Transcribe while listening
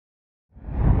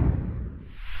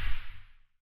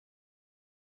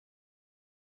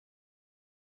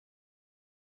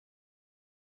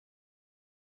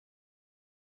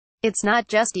It's not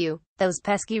just you. Those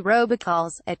pesky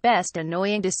robocalls, at best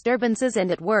annoying disturbances and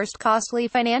at worst costly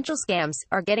financial scams,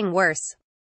 are getting worse.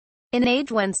 In an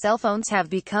age when cell phones have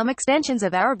become extensions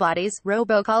of our bodies,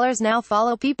 robocallers now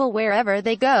follow people wherever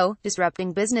they go,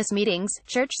 disrupting business meetings,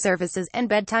 church services, and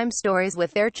bedtime stories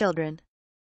with their children.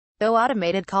 Though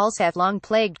automated calls have long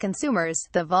plagued consumers,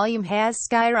 the volume has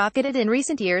skyrocketed in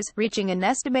recent years, reaching an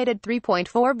estimated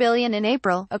 3.4 billion in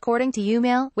April, according to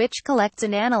Umail, which collects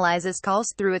and analyzes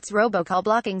calls through its robocall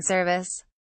blocking service.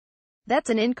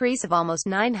 That's an increase of almost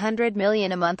 900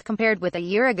 million a month compared with a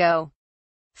year ago.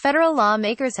 Federal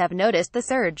lawmakers have noticed the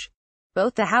surge.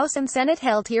 Both the House and Senate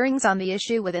held hearings on the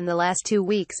issue within the last 2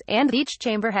 weeks, and each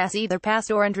chamber has either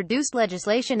passed or introduced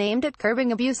legislation aimed at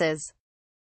curbing abuses.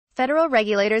 Federal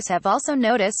regulators have also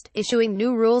noticed, issuing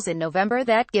new rules in November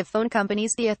that give phone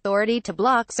companies the authority to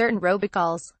block certain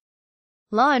robocalls.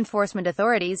 Law enforcement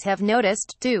authorities have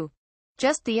noticed, too.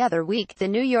 Just the other week, the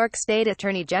New York State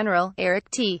Attorney General,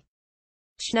 Eric T.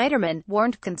 Schneiderman,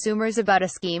 warned consumers about a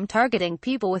scheme targeting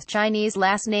people with Chinese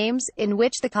last names, in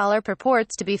which the caller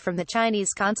purports to be from the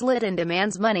Chinese consulate and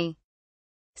demands money.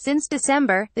 Since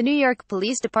December, the New York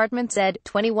Police Department said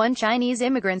 21 Chinese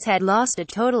immigrants had lost a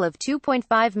total of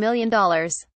 $2.5 million.